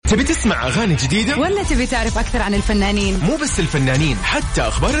تبي تسمع أغاني جديدة ولا تبي تعرف أكثر عن الفنانين؟ مو بس الفنانين، حتى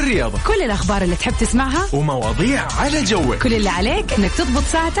أخبار الرياضة، كل الأخبار اللي تحب تسمعها ومواضيع على جوك. كل اللي عليك إنك تضبط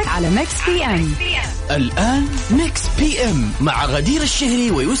ساعتك على ميكس بي ام. الآن ميكس بي ام مع غدير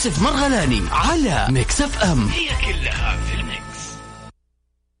الشهري ويوسف مرغلاني على ميكس اف ام. هي كلها في الميكس.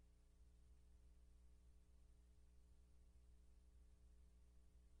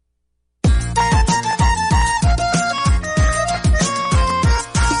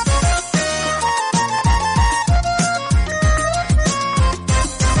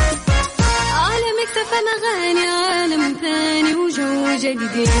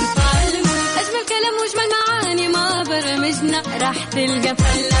 جديد أجمل كلام وأجمل معاني ما برمجنا راح تلقى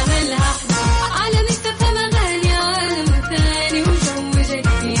فلة ملها على مكتب مغاني عالم ثاني وجو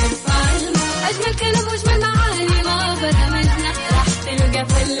جديد أجمل كلام وأجمل معاني ما برمجنا راح تلقى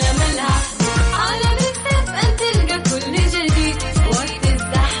فلة ملها على مكتب أن تلقى كل جديد وقت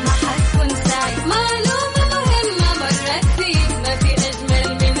الزحمة حتكون سعيد معلومة مهمة مرة كثير ما في أجمل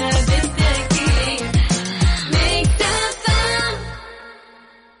منها بالتأكيد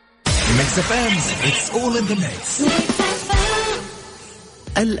ميكس اف ام it's all in the mix.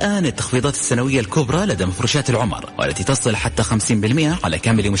 الآن التخفيضات السنوية الكبرى لدى مفروشات العمر والتي تصل حتى 50% على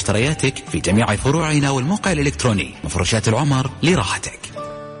كامل مشترياتك في جميع فروعنا والموقع الإلكتروني. مفروشات العمر لراحتك.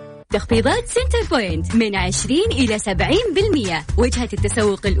 تخفيضات سنتر بوينت من 20 إلى 70%. وجهة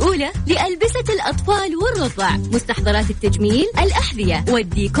التسوق الأولى لألبسة الأطفال والرضع، مستحضرات التجميل، الأحذية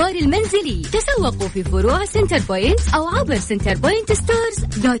والديكور المنزلي. تسوقوا في فروع سنتر بوينت أو عبر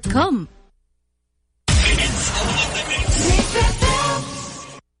centerpointstores.com.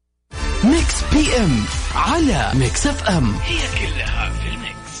 ميكس بي ام على ميكس اف ام. هي كلها في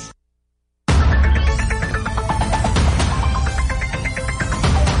الميكس.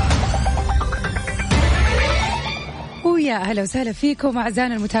 ويا أهلا وسهلا فيكم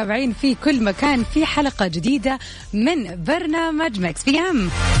أعزائنا المتابعين في كل مكان في حلقة جديدة من برنامج ميكس بي ام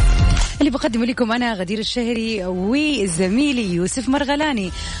اللي بقدم لكم أنا غدير الشهري وزميلي يوسف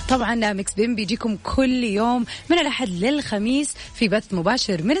مرغلاني. طبعا ميكس بي ام بيجيكم كل يوم من الأحد للخميس في بث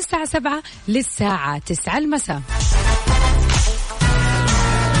مباشر من الساعة 7 للساعة 9 المساء.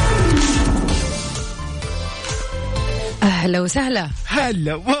 أهلا وسهلا.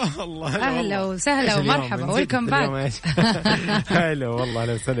 هلا والله. أهلا وسهلا ومرحبا ويلكم باك. هلا والله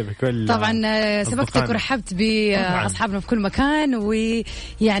أهلا وسهلا بكل. طبعا سبقتك ورحبت بأصحابنا في كل مكان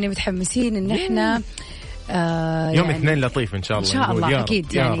ويعني متحمسين إن إحنا يوم يعني اثنين لطيف إن شاء الله. إن شاء الله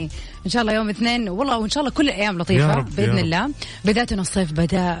أكيد يعني إن شاء الله يوم اثنين والله وإن شاء الله كل الأيام لطيفة بإذن الله. بداية الصيف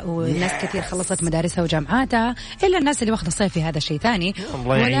بدأ والناس كثير خلصت مدارسها وجامعاتها إلا الناس اللي واخدة الصيف في هذا شيء ثاني.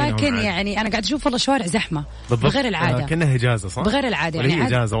 ولكن يعني أنا قاعد أشوف والله شوارع زحمة بغير العادة. كأنها إجازة صح؟ بغير العادة يعني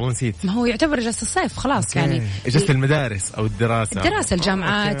إجازة والله نسيت. ما هو يعتبر إجازة الصيف خلاص يعني إجازة المدارس أو الدراسة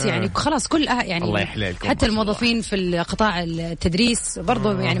الجامعات يعني خلاص كلها يعني الله يحليلكم. حتى الموظفين في القطاع التدريس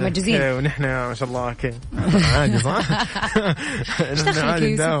برضو يعني مجزين. ونحن ما شاء الله عادي صح؟ اشتغل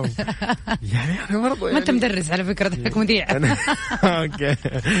يعني برضو ما أنت مدرس على فكرة تحك مذيع. أوكي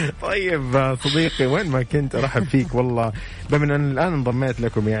طيب صديقي وين ما كنت أرحب فيك والله بما أن الآن انضميت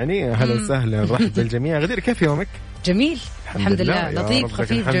لكم يعني أهلا وسهلا نرحب بالجميع. غدير كيف يومك؟ جميل الحمد لله لطيف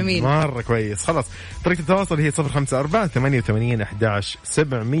خفيف جميل مرة كويس. خلاص طريقة التواصل هي 054-88-11-700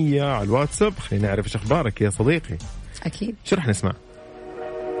 على الواتساب. خلينا نعرف إيش أخبارك يا صديقي. أكيد. شو رح نسمع؟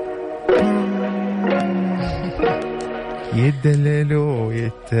 يدللوا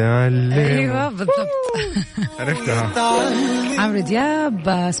يتعلم. ايوه بالضبط عرفتها. عمرو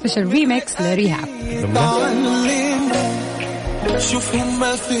دياب سبيشال ريميكس لريهاب. شوف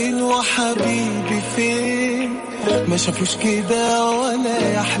هما فين وحبيبي فين ما شافوش كده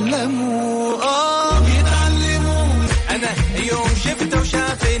ولا يحلموا يتعلموا. انا يوم شفته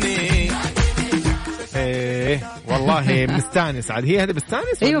وشافني والله مستانس عاد. هي هذا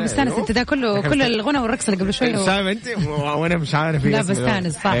بستانس. ايوه بستانس انت ده كله كل الغنى والرقص اللي قبل شوي فاهم انت وانا مش عارف. لا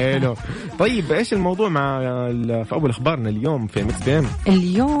بستانس صح. حلو. طيب ايش الموضوع مع في اول اخبارنا اليوم في ميكس بي ام؟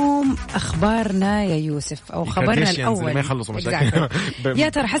 اليوم اخبارنا يا يوسف او خبرنا الاول ما يخلصوا مشاكل. يا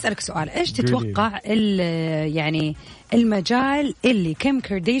ترى حسألك سؤال ايش تتوقع يعني المجال اللي كيم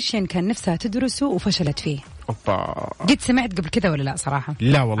كارديشيان كان نفسها تدرسه وفشلت فيه؟ قد سمعت قبل كذا ولا لا صراحة؟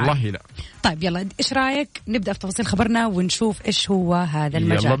 لا والله لا. طيب يلا إيش رأيك نبدأ في تفاصيل خبرنا ونشوف إيش هو هذا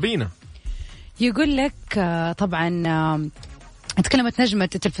المجال. يلا بينا. يقول لك طبعا تكلمت نجمة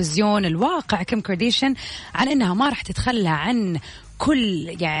التلفزيون الواقع كيم كارديشيان عن أنها ما راح تتخلى عن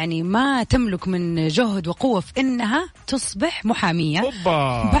كل يعني ما تملك من جهد وقوة في إنها تصبح محامية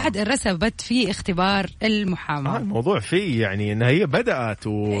أوبا. بعد أن رسبت في اختبار المحاماة. الموضوع فيه يعني إن هي بدأت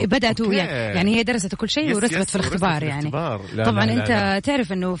يعني هي درست كل شيء ورسبت في الاختبار يعني. طبعا أنت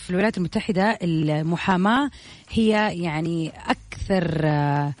تعرف أنه في الولايات المتحدة المحاماة هي يعني أكثر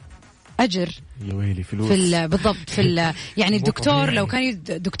أجر يا ويلي فلوس بالضبط يعني الدكتور لو كان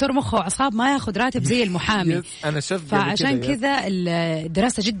دكتور مخ وأعصاب ما ياخذ راتب زي المحامي. أنا شفت فعشان كذا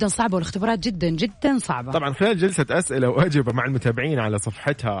الدراسة جدا صعبة والاختبارات جدا جدا صعبة. طبعا خلال جلسة أسئلة وأجوبة مع المتابعين على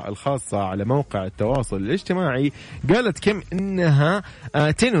صفحتها الخاصة على موقع التواصل الاجتماعي قالت كم إنها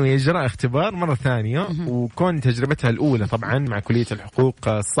تنوي إجراء اختبار مرة ثانية وكون تجربتها الأولى طبعا مع كلية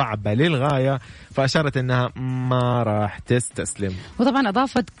الحقوق صعبة للغاية، فأشارت إنها ما راح تستسلم. وطبعا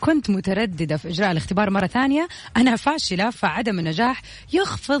أضافت كنت مترددة في إجراء الاختبار مرة ثانية، أنا فاشلة، فعدم النجاح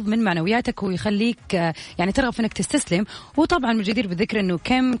يخفض من معنوياتك ويخليك يعني ترغب في أنك تستسلم. وطبعا من الجدير بالذكر أنه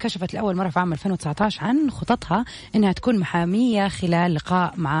كم كشفت لأول مرة في عام 2019 عن خططها أنها تكون محامية خلال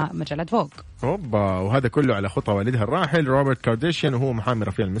لقاء مع مجلة فوغ. أوبا. وهذا كله على خطى والدها الراحل روبرت كارديشيان، وهو محامي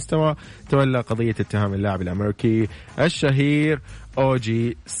رفيع المستوى تولى قضية اتهام اللاعب الأمريكي الشهير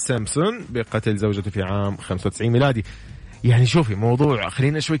أوجي سيمبسون بقتل زوجته في عام 95 ميلادي. يعني شوفي موضوع،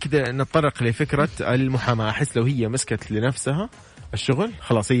 خلينا شوي كده نتطرق لفكرة المحاماة. أحس لو هي مسكت لنفسها الشغل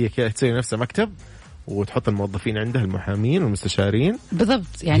خلاص هي كده تسوي نفسها مكتب وتحط الموظفين عندها المحامين والمستشارين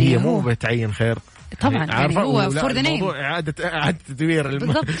بالضبط. يعني هي مو بتعين خير طبعا يعني هو فور ذا نيم إعادة تدوير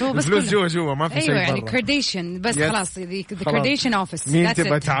بالضبط. هو بس جوا ما في شيء أيوة يعني كارديشن بس خلاص ذا كارديشن اوفيس. مين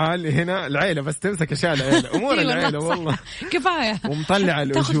تبى تعال هنا العائلة بس تمسك أشياء العائلة أمور العائلة والله كفاية ومطلع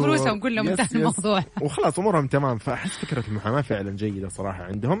الأجور تاخذ فلوسهم كلهم انتهى الموضوع وخلاص أمورهم تمام. فأحس فكرة المحاماة فعلا جيدة صراحة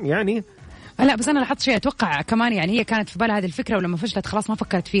عندهم يعني. لا بس أنا لاحظت شيء أتوقع كمان يعني هي كانت في بالها هذه الفكرة ولما فشلت خلاص ما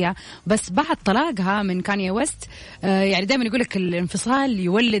فكرت فيها، بس بعد طلاقها من كانيا ويست يعني دائما يقولك الانفصال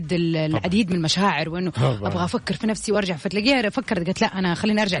يولد العديد من المشاعر وإنه أبغى أفكر في نفسي وأرجع. فتلاقيها فكرت قالت لا أنا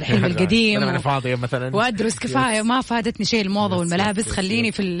خليني أرجع لحلمي القديم أنا فاضية مثلا وأدرس كفاية ما فادتني شيء الموضة والملابس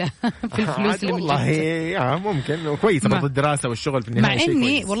خليني في الفلوس اللي والله ممكن وكويس برضو الدراسة والشغل في النهاية مع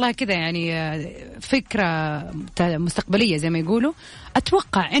إني والله كذا يعني فكرة مستقبلية زي ما يقولوا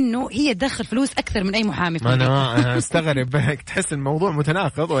أتوقع إنه هي تدخل فلوس أكثر من أي محامي. أنا أستغرب تحس الموضوع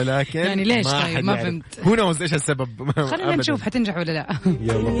متناقض ولكن يعني ليش طيب ما فهمت. هو نوز إيش السبب. خلينا نشوف حتنجح ولا لا.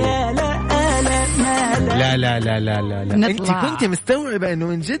 لا لا لا لا لا لا أنت كنت مستوعبة إنه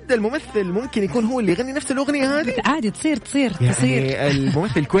من جد الممثل ممكن يكون هو اللي يغني نفس الأغنية هذه؟ عادي تصير يعني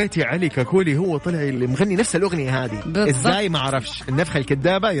الممثل الكويتي علي كاكولي هو طلع اللي مغني نفس الأغنية هذه. إزاي ما عرفش النفخة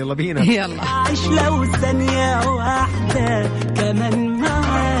الكذابة. يلا بينا يلا عيش لو ثانية واحدة كمان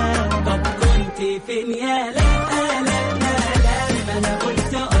معاك. طب كنت فين يا لا أنا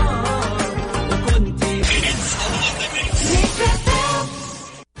قلت وكنت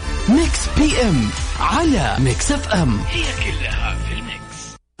ميكس بي ام على ميكس اف ام، هي كلها في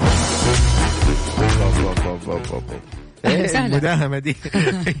الميكس. المداهمة دي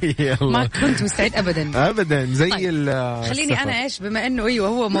ما كنت مستعد أبدا زي طيب. خليني أنا إيش بما إنه أيوة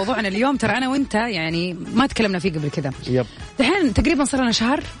هو موضوعنا اليوم ترى أنا وأنت يعني ما تكلمنا فيه قبل كده. دحين تقريبا صار لنا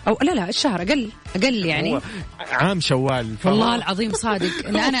شهر أو لا الشهر أقل يعني عام شوال والله العظيم صادق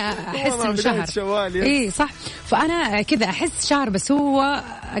إن أنا أحس إنه شهر إيه صح. فأنا كذا أحس شهر بس هو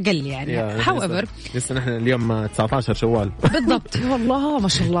أقل يعني however لسه نحن اليوم 19 شوال بالضبط. والله ما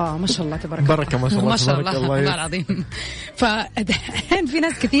شاء الله تبارك بركة ما شاء الله والله العظيم. فالحين في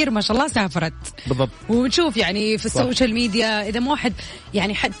ناس كثير ما شاء الله سافرت بالضبط ونشوف يعني في السوشيال ميديا إذا مو واحد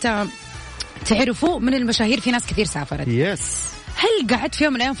يعني حتى تعرفوا من المشاهير في ناس كثير سافرت. هل قعدت في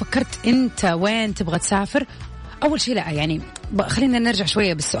يوم من الأيام فكرت أنت وين تبغى تسافر؟ أول شيء لا يعني خلينا نرجع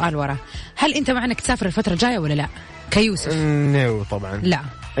شوية بالسؤال ورا. هل أنت مع أنك تسافر الفترة الجاية ولا لا كيوسف؟ نو طبعا لا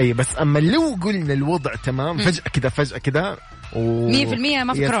أي بس أما لو قلنا الوضع تمام فجأة كده 100%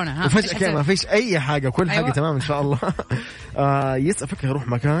 ما في كورونا وفجأة كده ما فيش أي حاجة كل حاجة تمام إن شاء الله. يسأفك أروح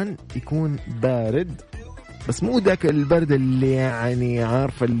مكان يكون بارد بس مو ذاك البرد اللي يعني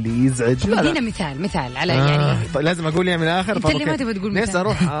عارفة اللي يزعج. لا مثال على يعني لازم أقول يعني من الآخر. أنت اللي ما تبغى تقول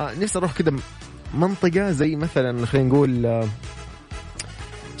نفسي أروح كده منطقة زي مثلا خلينا نقول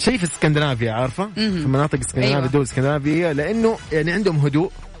شيء في اسكندنافيا عارفة في مناطق اسكندنافيا. أيوة. دول اسكندنافية لأنه يعني عندهم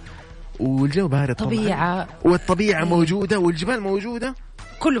هدوء والجو بارد طبيعة والطبيعة موجودة والجبال موجودة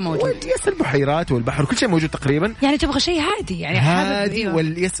كله موجود. يس البحيرات والبحر كل شيء موجود تقريبا. يعني تبغى شيء هادي يعني هادي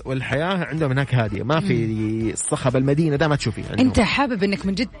والحياة عندهم هناك هادية، ما في صخب المدينة ده ما تشوفي عندهم. انت حابب انك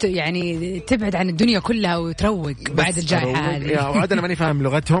من جد يعني تبعد عن الدنيا كلها وتروق بعد الجائحة هذه. وعاد انا ماني فاهم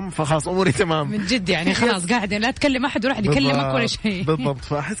لغتهم فخلاص اموري تمام من جد يعني خلاص قاعد لا تكلم احد وراح يكلمك ولا شيء. بالضبط.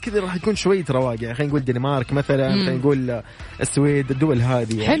 فاحس كذا راح يكون شويه رواق يعني. خلينا نقول دنمارك مثلا، خلينا نقول السويد، الدول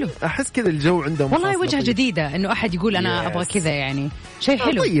هذه حلو. احس كذا الجو عندهم والله وجهة جديدة انه احد يقول انا ابغى كذا يعني شيء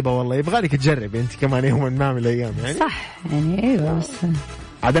حلو. طيبة والله يبغى لك تجرب انت كمان يوم ما من الايام يعني. صح يعني ايوه بس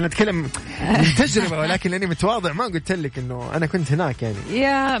عاد انا اتكلم من تجربه ولكن لاني متواضع ما قلت لك انه انا كنت هناك يعني.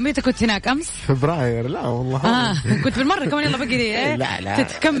 يا متى كنت هناك؟ امس فبراير. لا والله كنت بالمره كمان. يلا بقي ايه لا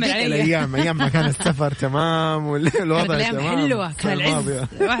تتكمل علي ايام ما كان السفر تمام والوضع تمام حلوه كان العز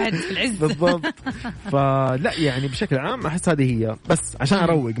واحد في العز بالضبط. فلا يعني بشكل عام احس هذه هي بس عشان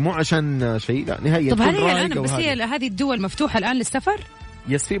اروق مو عشان شيء لا نهائيا. طب هذه الدول مفتوحه الان للسفر؟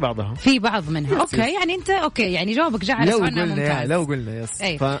 يس في بعضها في بعض منها اوكي يعني انت اوكي يعني جاوبك جاء على سؤالنا ممتاز. لو قلنا يس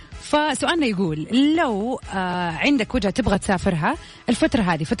فسؤالنا يقول لو عندك وجهة تبغى تسافرها الفترة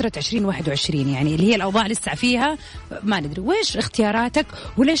هذه فترة 2021 يعني اللي هي الأوضاع لسه فيها ما ندري ويش اختياراتك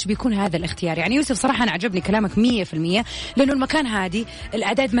وليش بيكون هذا الاختيار. يعني يوسف صراحة أنا عجبني كلامك 100% لأنه المكان هذه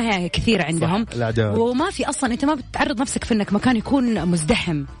الأعداد ما هي كثيرة عندهم وما في أصلا أنت ما بتعرض نفسك في أنك مكان يكون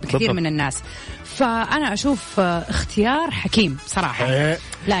مزدحم بكثير من النس. فأنا أشوف اختيار حكيم صراحة.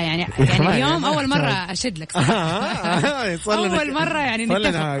 لا يعني اليوم أول مرة أشد لك أول مرة يعني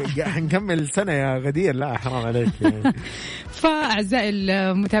حنكمل سنة يا غدير. لا حرام عليك يعني. فأعزائي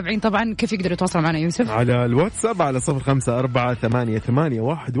المتابعين طبعا كيف يقدروا يتواصلوا معنا يوسف؟ على الواتساب على 0548811700.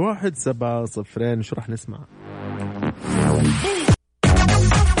 شو راح نسمع؟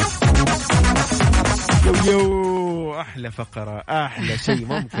 يو أحلى فقرة أحلى شيء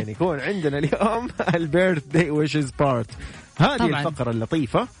ممكن يكون عندنا اليوم البيرث داي ويشز بارت. هذه الفقرة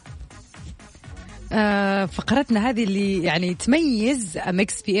اللطيفة فقرتنا هذه اللي يعني تميز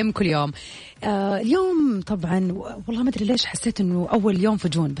ميكس بي ام كل يوم. اليوم طبعا والله ما ادري ليش حسيت انه اول يوم في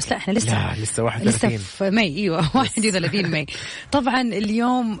جون بس لا احنا لسه 31 لسه في ماي. ايوه 31 ماي. طبعا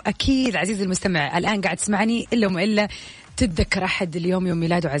اليوم اكيد عزيزي المستمع الان قاعد تسمعني الا تتذكر أحد اليوم يوم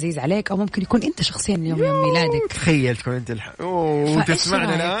ميلاده عزيز عليك أو ممكن يكون أنت شخصيا اليوم يوم ميلادك. تخيل تكون أنت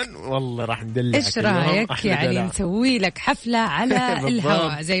وتسمعنا الآن والله راح ندلعك. إيش رأيك يعني نسوي لك حفلة على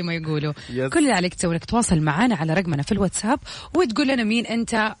الهواء زي ما يقولوا. كل اللي عليك تسوي لك تواصل معنا على رقمنا في الواتساب وتقول لنا مين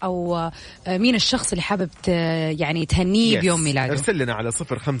أنت أو مين الشخص اللي حابب يعني تهنيه بيوم ميلاده. ارسل لنا على 0548811700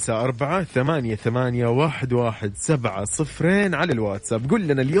 على الواتساب. قول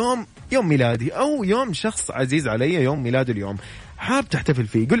لنا اليوم يوم ميلادي أو يوم شخص عزيز علي يوم ميلاده اليوم حاب تحتفل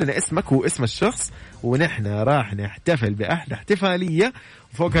فيه. قل لنا اسمك واسم الشخص ونحن راح نحتفل بأحلى احتفالية.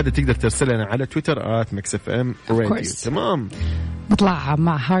 وفوق هذا تقدر ترسل لنا على تويتر @mixfmradio. تمام. نطلع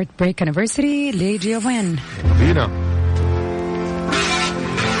مع هارت بريك انيفرساري لجيوفان. بينا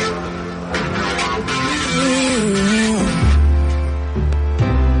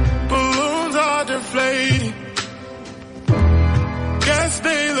balloons are deflating. Guess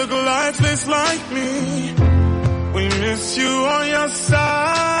they look lifeless like me. We miss you on your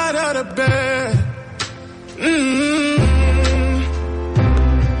side of the bed.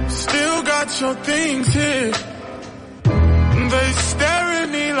 Still got your things here. They stare at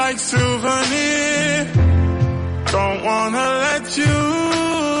me like souvenir. Don't wanna let you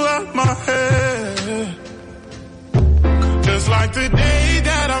out my head. Just like the day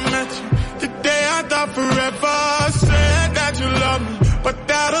that I met you, the day I thought forever. Said that you love me, but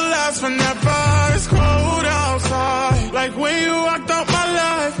that'll last forever. It's cold outside, like when you walked out my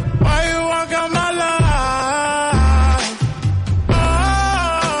life. Why you walk out my life? I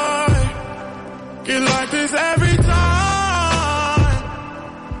get like this every time.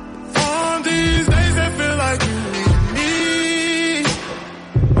 On these days that feel like you need me.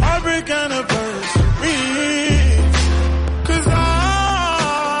 Heartbreak anniversary. 'Cause I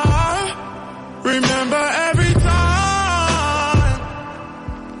remember every time.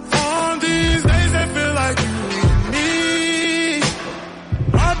 On these days that feel like you need me.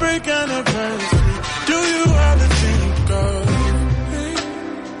 Heartbreak anniversary. Do you ever think of me?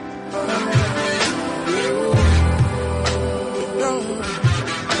 No,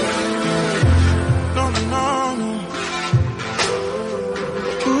 no, no.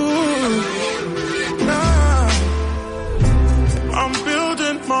 Ooh, nah. I'm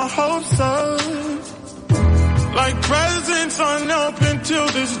building my hopes up like presents unopened till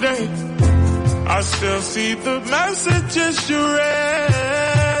this day. I still see the messages you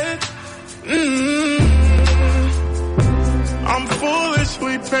read. I'm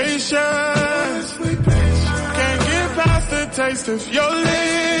foolishly patient. Can't get past the taste of your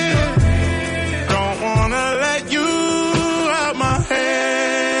lips. Don't wanna let you out my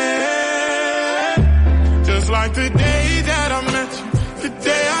head. Just like the day that I met you, the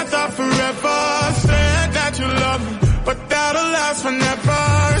day I thought forever. Said that you love me, but that'll last forever.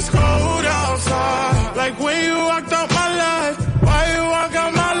 It's cold outside, like when you walked out my life. Why you walk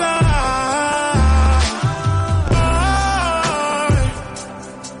out my life? I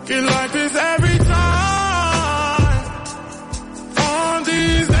feel like this every time. On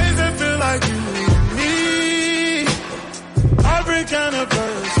these days I feel like you and me. Heartbreak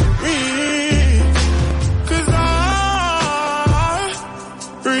anniversary. 'Cause I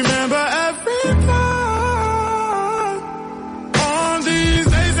remember every time. On these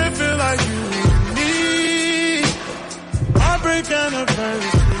days I feel like you and me. Heartbreak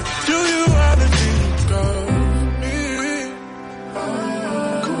anniversary. Do you ever think of me?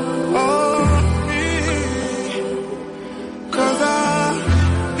 Oh, me. 'Cause I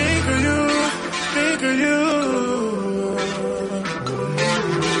think of you, think of you.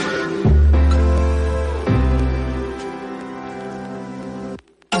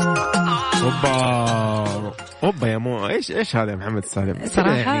 اوبا يا مو ايش هذا يا محمد السالم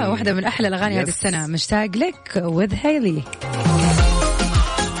صراحة يعني واحدة من أحلى الأغاني هذه السنة. مشتاق لك with هايلي.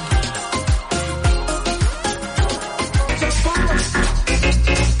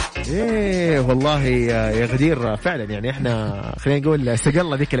 ايه والله يا غدير فعلا يعني احنا خلينا نقول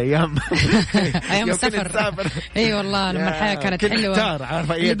استقلنا ذيك الايام ايام السفر. اي والله لما الحياه كانت حلوه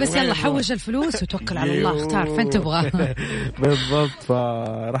اللي بس يلا حوش الفلوس وتوكل على الله، اختار فين تبغى. بالضبط.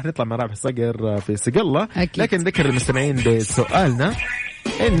 فراح نطلع مع رابح صقر في استقلة، لكن ذكر المستمعين بسؤالنا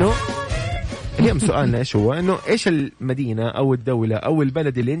انه اليوم سؤالنا ايش هو، انه ايش المدينة او الدولة او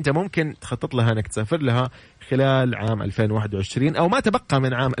البلد اللي انت ممكن تخطط لها انك تسافر لها خلال عام 2021 او ما تبقى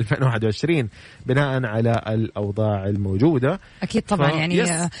من عام 2021 بناء على الاوضاع الموجودة. اكيد طبعا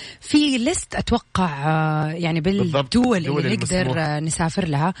يعني في ليست اتوقع يعني بالدول اللي نقدر نسافر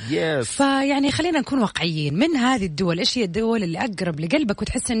لها. فيعني خلينا نكون واقعيين، من هذه الدول ايش هي الدول اللي اقرب لقلبك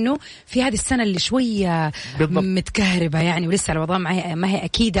وتحس انه في هذه السنة اللي شوية متكهربة يعني ولسه الوضع ما هي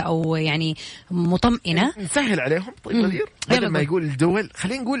اكيدة او يعني مطمئنة. نسهل عليهم. طيب غدير بدل ما يقول الدول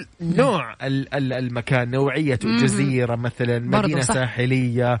خلينا نقول نوع المكان، نوعية جزيرة مثلا، مدينة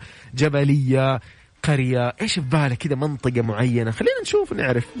ساحلية، جبلية، قرية، ايش في بالك كذا منطقة معينة؟ خلينا نشوف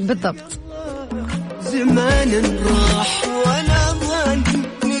ونعرف بالضبط. زمان راح وانا ظن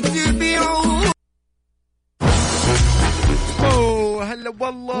نتبعه. هلا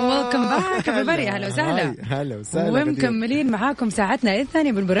والله ويلكم باك everybody. هلا وسهلا. هلا وسهلا. ومكملين معاكم ساعتنا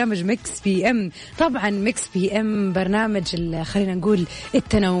الثانية من برنامج ميكس بي ام. طبعا ميكس بي ام برنامج خلينا نقول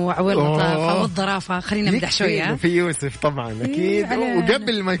التنوع واللطافة والظرافة. خلينا نمدح شوية. في يوسف طبعا اكيد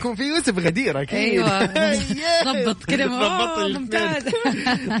وقبل ما يكون في يوسف غدير اكيد. ايوه ضبط كده ممتاز.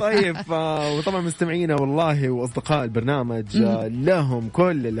 طيب وطبعا مستمعينا والله واصدقاء البرنامج لهم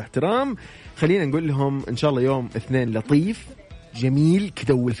كل الاحترام. خلينا نقول لهم ان شاء الله يوم اثنين لطيف جميل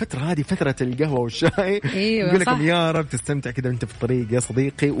كده، والفترة هذه فترة القهوة والشاي. نقول لكم يا رب تستمتع كده وانت في الطريق يا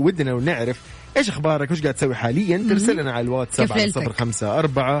صديقي، ودنا لو نعرف ايش اخبارك وش قاعد تسوي حاليا. ترسل لنا على الواتساب على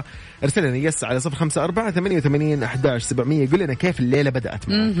 054 ارسل لنا يس على 054 88 11 700. قول لنا كيف الليلة بدأت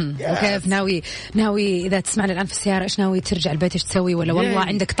معك وكيف ناوي إذا تسمعنا الآن في السيارة إيش ناوي ترجع البيت إيش تسوي، ولا والله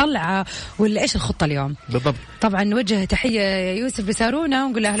عندك طلعة، ولا إيش الخطة اليوم بالضبط. طبعا نوجه تحية يا يوسف لسارونا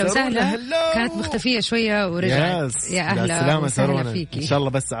ونقول أهلا وسهلا. كانت مختفية شوية ورجعت. يا أهلا وسهلا فيكي إن شاء الله،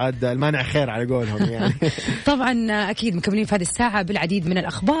 بس عاد المانع خير على قولهم يعني. طبعا أكيد مكملين في هذه الساعة بالعديد من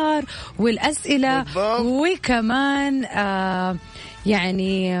الأخبار والأسئلة وكمان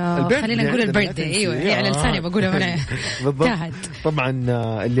يعني خلينا نقول البيرثدي. ايوه هي على لساني بقولها وانا بالضبط. طبعا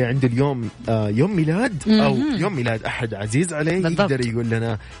اللي عنده اليوم يوم ميلاد او يوم ميلاد احد عزيز عليه يقدر يقول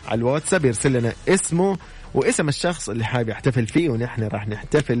لنا على الواتساب، يرسل لنا اسمه واسم الشخص اللي حابب يحتفل فيه ونحن راح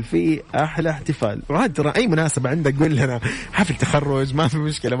نحتفل فيه احلى احتفال. وعاد ترى اي مناسبة عندك قول لنا، حفل تخرج ما في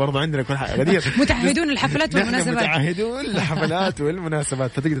مشكلة برضو عندنا كل حاجة غدير. متعهدون الحفلات والمناسبات، متعهدون الحفلات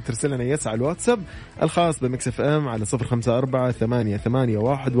والمناسبات. فتقدر ترسل لنا يس على الواتساب الخاص بميكس اف ام على 054 88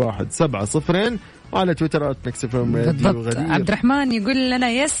 11700 وعلى تويتر @ميكسفم راديو غدير. عبد الرحمن يقول لنا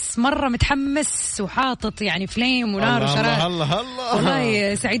يس مرة متحمس وحاطط يعني فليم ونار وشرار. الله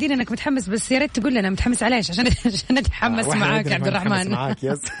والله سعيدين انك متحمس، بس يا ريت تقول لنا متحمس على ايش عشان نتحمس معاك يا عبد الرحمن. معاك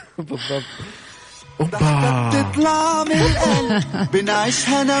يس بالضبط. تطلع من القلب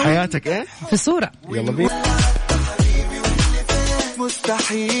بنعيشها انا حياتك ايه في صورة. يلا بينا.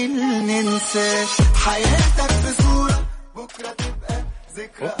 مستحيل ننسى حياتك في صورة بكرة تبقى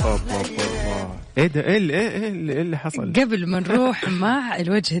ايه ده؟ ايه اللي حصل؟ قبل ما نروح مع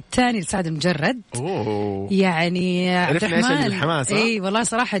الوجه الثاني لسعد المجرد. يعني عبد الرحمن الحماس. اي والله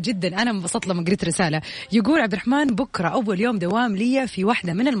صراحه جدا انا انبسطت لما قريت رساله. يقول عبد الرحمن بكره اول يوم دوام لي في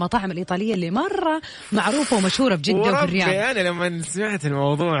واحده من المطاعم الايطاليه اللي مره معروفه ومشهوره في جده وفي الرياض. انا لما سمعت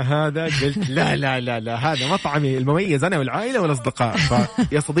الموضوع هذا قلت لا هذا مطعمي المميز انا والعائله والاصدقاء.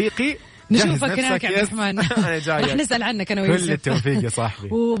 فيا صديقي نشوفك هناك يا عبد الرحمن. انا جاي رح نسأل عنك أنا ويوسف. كل التوفيق يا صاحبي.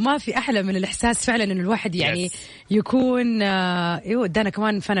 وما في أحلى من الإحساس فعلا إنه الواحد يعني يكون ادانا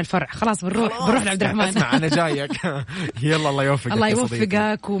كمان فن الفرع. خلاص بنروح لعبد الرحمن. اسمع أنا جايك. يلا الله يوفقك. الله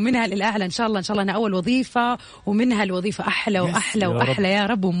يوفقك ومنها للأعلى إن شاء الله أنا أول وظيفة ومنها الوظيفة أحلى وأحلى وأحلى يا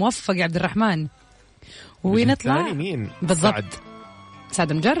رب وموفق يا عبد الرحمن. ونطلع مين بالضبط؟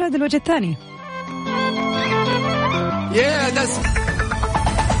 سعد مجرد الوجه الثاني.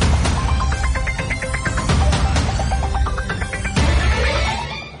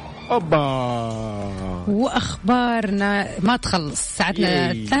 أوبا. وأخبارنا ما تخلص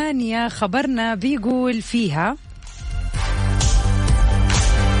ساعتنا الثانية. خبرنا بيقول فيها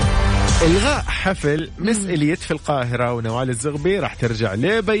إلغاء حفل مس إليت في القاهرة، ونوال الزغبي راح ترجع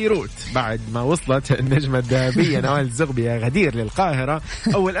لبيروت بعد ما وصلت النجمة الذهبية نوال الزغبي يا غدير للقاهرة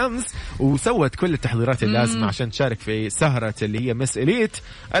أول أمس، وسوت كل التحضيرات اللازمة عشان تشارك في سهرة اللي هي مس إليت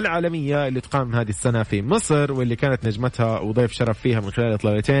العالمية اللي تقام هذه السنة في مصر، واللي كانت نجمتها وضيف شرف فيها من خلال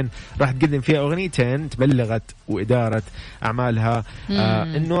إطلالتين راح تقدم فيها أغنيتين. تبلغت وإدارة أعمالها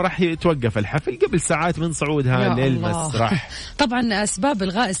إنه راح يتوقف الحفل قبل ساعات من صعودها للمسرح. طبعا أسباب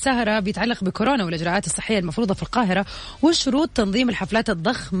إلغاء السهرة بيتعلق بكورونا والإجراءات الصحية المفروضة في القاهرة وشروط تنظيم الحفلات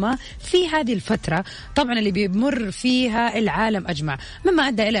الضخمة في هذه الفترة طبعا اللي بيمر فيها العالم أجمع، مما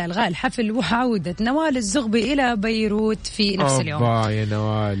أدى إلى إلغاء الحفل وعودة نوال الزغبي إلى بيروت في نفس اليوم. يا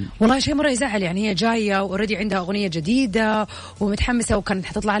نوال والله شيء مرة يزعل، يعني هي جاية وأوريدي عندها أغنية جديدة ومتحمسة وكانت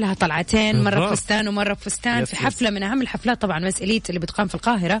حتطلع لها طلعتين مرة بفستان ومرة بفستان في حفلة من أهم الحفلات طبعا مسئلية اللي بتقام في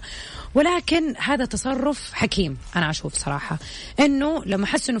القاهرة. ولكن هذا تصرف حكيم أنا أشوف صراحة، إنه لما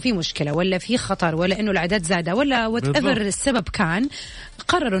حسوا إنه في مشكلة ولا في خطر ولا إنه الأعداد زادة ولا whatever السبب كان،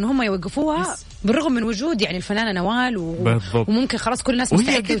 قرروا إن هم يوقفوها بالرغم من وجود يعني الفنانة نوال وممكن خلاص كل الناس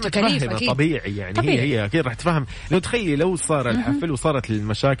مستعدة وتكاليف أكيد طبيعي يعني طبيعي. هي أكيد راح تفهم. لو تخيلي لو صار الحفل وصارت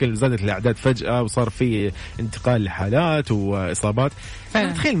المشاكل زادت الأعداد فجأة وصار في انتقال لحالات وإصابات،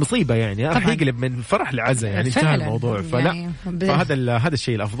 تخيل مصيبة يعني راح يقلب من فرح لعزة يعني انتهى الموضوع. فلا يعني فهذا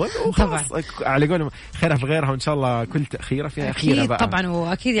الشيء الأفضل وخلاص على قولهم خيرها في غيرها، وإن شاء الله كل تأخيرة فيها أخيرة بقى طبعا.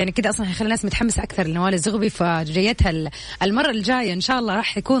 وأكيد يعني كده أصلا هيخلي الناس متحمسة أكثر لنوال الزغبي، فجيتها المرة الجاية إن شاء الله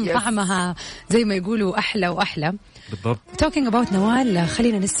راح يكون طعمها زي ما يقولوا أحلى وأحلى. بالضبط. Talking about نوال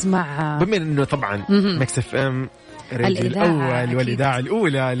خلينا نسمع بما إنه طبعا ميكس اف ام الأول والإذاعة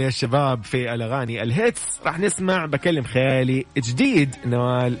الأولى للشباب في الأغاني الهيتس، راح نسمع بكلم خيالي جديد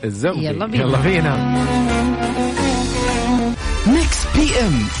نوال الزغبي. يلا بينا. ميكس بي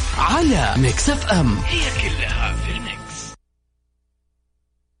ام على ميكس اف ام، هي كلها في الميكس.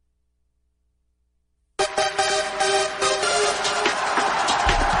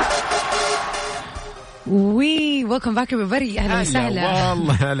 ويلكم باك everybody. أهلا وسهلا.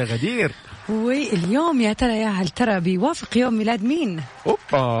 والله هلا غدير. واليوم يا ترى هل ترى بيوافق يوم ميلاد مين؟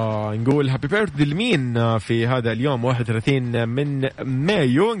 نقول هابي بيرثدي لمين في هذا اليوم 31 من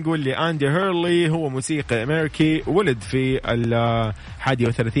مايو. نقول لأندي هيرلي، هو موسيقي أمريكي ولد في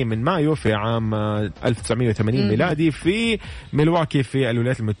 31 من مايو في عام 1980 ميلادي في ميلواكي في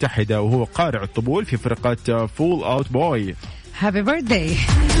الولايات المتحدة، وهو قارئ الطبول في فرقة فول أوت بوي. هابي بيرثدي.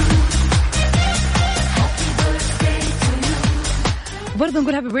 برضو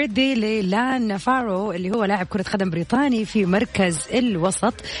نقول هابي بيرثدي للان فارو اللي هو لاعب كرة قدم بريطاني في مركز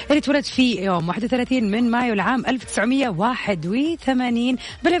الوسط اللي تولد في يوم 31 من مايو العام 1981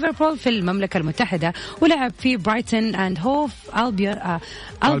 بليفربول في المملكة المتحدة، ولعب في برايتون اند هوف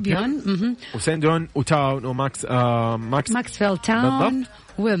ألبيون وساندون وتاون وماكس ماكسفيل تاون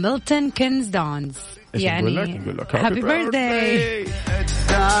وميلتون كينز دونز. يعني هابي بيرثدي.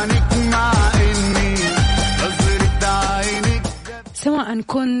 سواء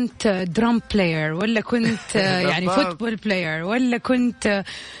كنت درام بلاير ولا كنت يعني فوتبول بلاير ولا كنت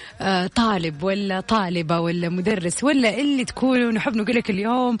طالب ولا طالبة ولا مدرس ولا اللي تكونوا، نحب نقول لك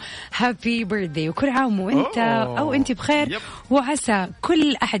اليوم هابي بيرثدي وكل عام وانت أو انت بخير. وعسى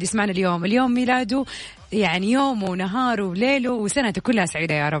كل أحد يسمعنا اليوم ميلاده يعني يوم ونهار وليله وسنته كلها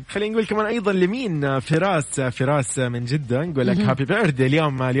سعيدة يا رب. خلينا نقول كمان أيضا لمين فراس من جدة، نقول لك هابي بيرثدي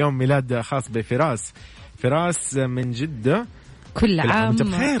اليوم ميلاد خاص فراس من جدة. كل عام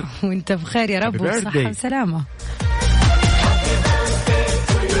وانت بخير يا رب وصحة وسلامة.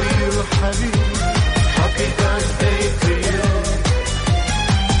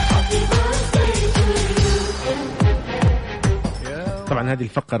 طبعا هذه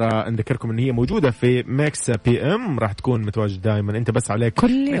الفقرة نذكركم ان هي موجودة في ميكس بي ام، راح تكون متواجد دائما. انت بس عليك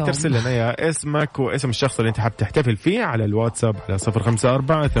كل يوم ترسل لنا يا اسمك واسم الشخص اللي انت حاب تحتفل فيه على الواتساب على 054-88-11-700.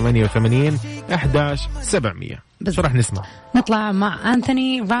 بس راح نسمع نطلع مع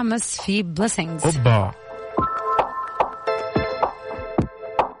أنثوني راموس في بليسينجز. اوبا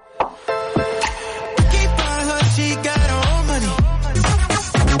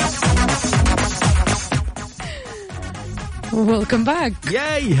ويلكم باك.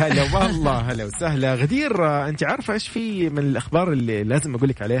 ياي هلا والله هلا وسهلا غدير. انت عارفه ايش في من الاخبار اللي لازم اقول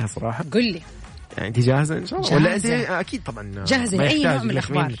لك عليها صراحه؟ قل لي. يعني انت جاهزه ان شاء الله؟ ولا انت اكيد طبعا جاهزه لاي نوع من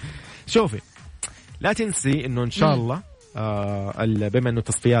الاخبار. شوفي لا تنسي انه ان شاء الله بما انه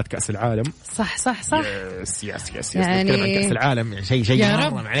تصفيات كاس العالم صح يس يعني كاس العالم يعني شيء يا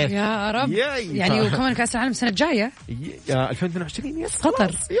رب يا رب يعني وكمان كاس العالم السنه الجايه 2022 يس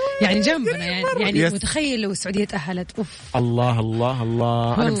قطر يعني جنبنا يعني متخيل لو السعوديه تاهلت اوف الله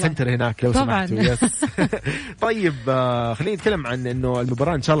انا مسنتر هناك لو سمحتوا يس. طيب خلينا نتكلم عن انه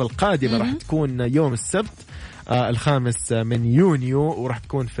المباراه ان شاء الله القادمه راح تكون يوم السبت 5 من يونيو وراح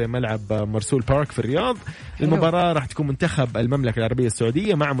تكون في ملعب مرسول بارك في الرياض. المباراة راح تكون منتخب المملكة العربية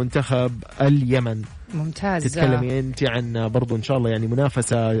السعودية مع منتخب اليمن. ممتاز. تتكلمي انت عن برضو ان شاء الله يعني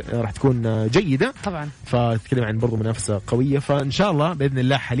منافسة راح تكون جيدة طبعا، فتتكلمي عن برضو منافسة قوية، فان شاء الله بإذن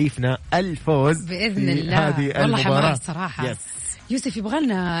الله حليفنا الفوز بإذن الله. هذه والله المباراة صراحة يوسف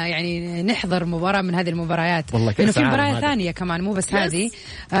يبغالنا يعني نحضر مباراة من هذه المباريات، لأنه في مباراة ثانية كمان مو بس هذه.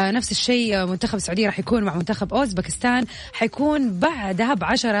 نفس الشيء منتخب السعودية راح يكون مع منتخب أوزبكستان، حيكون بعدها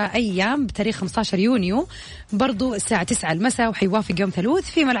ب10 أيام بتاريخ 15 يونيو برضو الساعة 9 المساء، وحيوافق يوم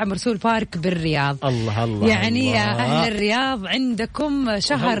ثلوث في ملعب مرسول بارك بالرياض. الله يعني يا أهل الرياض عندكم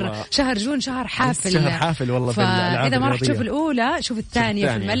شهر جون شهر حافل والله. فإذا ما راح تشوف الأولى شوف الثانية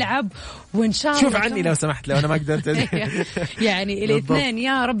في الملعب، وإن شاء الله شوف عني لو سمحت لو أنا ما قدرت يعني الاثنين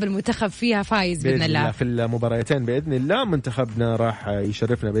يا رب المنتخب فيها فايز بإذن الله. في المباراتين بإذن الله منتخبنا راح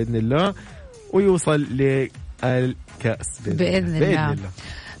يشرفنا بإذن الله ويوصل للكأس بإذن الله.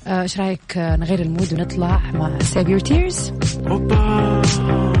 ايش رايك نغير المود ونطلع مع Save Your Tears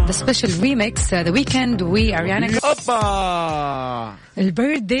The Special Remix The Weeknd وأريانا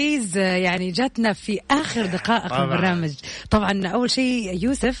البيرثديز يعني جاتنا في آخر دقائق البرنامج. طبعا أول شيء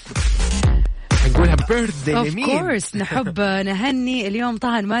يوسف نقولها بيرثدي لمين؟ اوف كورس نحب نهني اليوم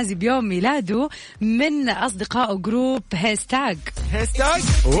طه المازي بيوم ميلاده من اصدقاء جروب هاشتاج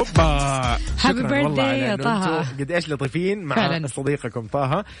اوبا. هابي بيرثدي يا طه، قد ايش لطيفين مع فعلا. صديقكم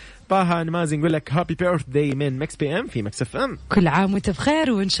طه المازي نقول لك هابي بيرثدي من مكس بي ام في مكس اف ام. كل عام وانت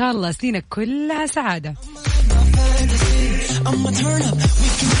بخير وان شاء الله سنينك كلها سعاده.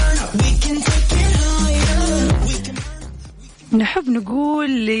 نحب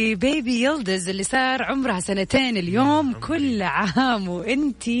نقول لبيبي يلدز اللي صار عمرها 2 اليوم كل عام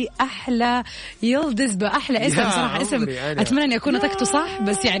وانتي أحلى يلدز بأحلى اسم صراحة. اسم أتمنى أن يكون نطقته صح،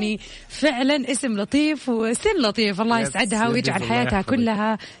 بس يعني فعلا اسم لطيف وسن لطيف. الله يسعدها ويجعل حياتها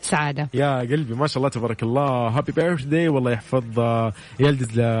كلها سعادة. يا قلبي ما شاء الله تبارك الله. هابي بيرثدي والله يحفظ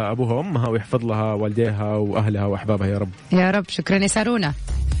يلدز لأبوها وأمها ويحفظ لها والديها وأهلها وأحبابها يا رب يا رب. شكرا يا سارونا.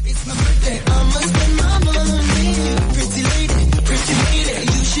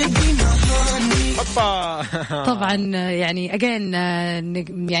 طبعا يعني أجين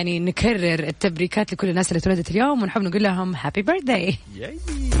يعني نكرر التبريكات لكل الناس اللي تولدت اليوم ونحب نقول لهم هابي بيرثداي.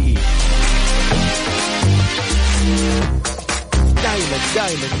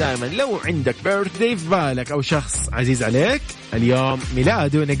 دائما لو عندك بيرثداي في بالك أو شخص عزيز عليك اليوم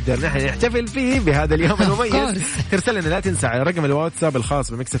ميلاده نقدر نحن نحتفل فيه بهذا اليوم المميز، ترسل لنا لا تنسى على رقم الواتساب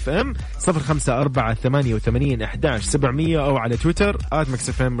الخاص بمكس اف ام 0548811700 أو على تويتر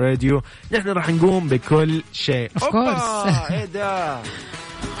 @مكسفمراديو. نحن راح نقوم بكل شيء. إيه ده.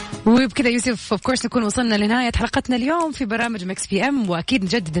 وبكذا يوسف اوف كورس نكون وصلنا لنهاية حلقتنا اليوم في برامج مكس بي ام، واكيد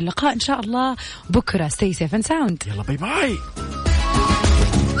نجدد اللقاء ان شاء الله بكره. stay safe and sound. يلا باي باي.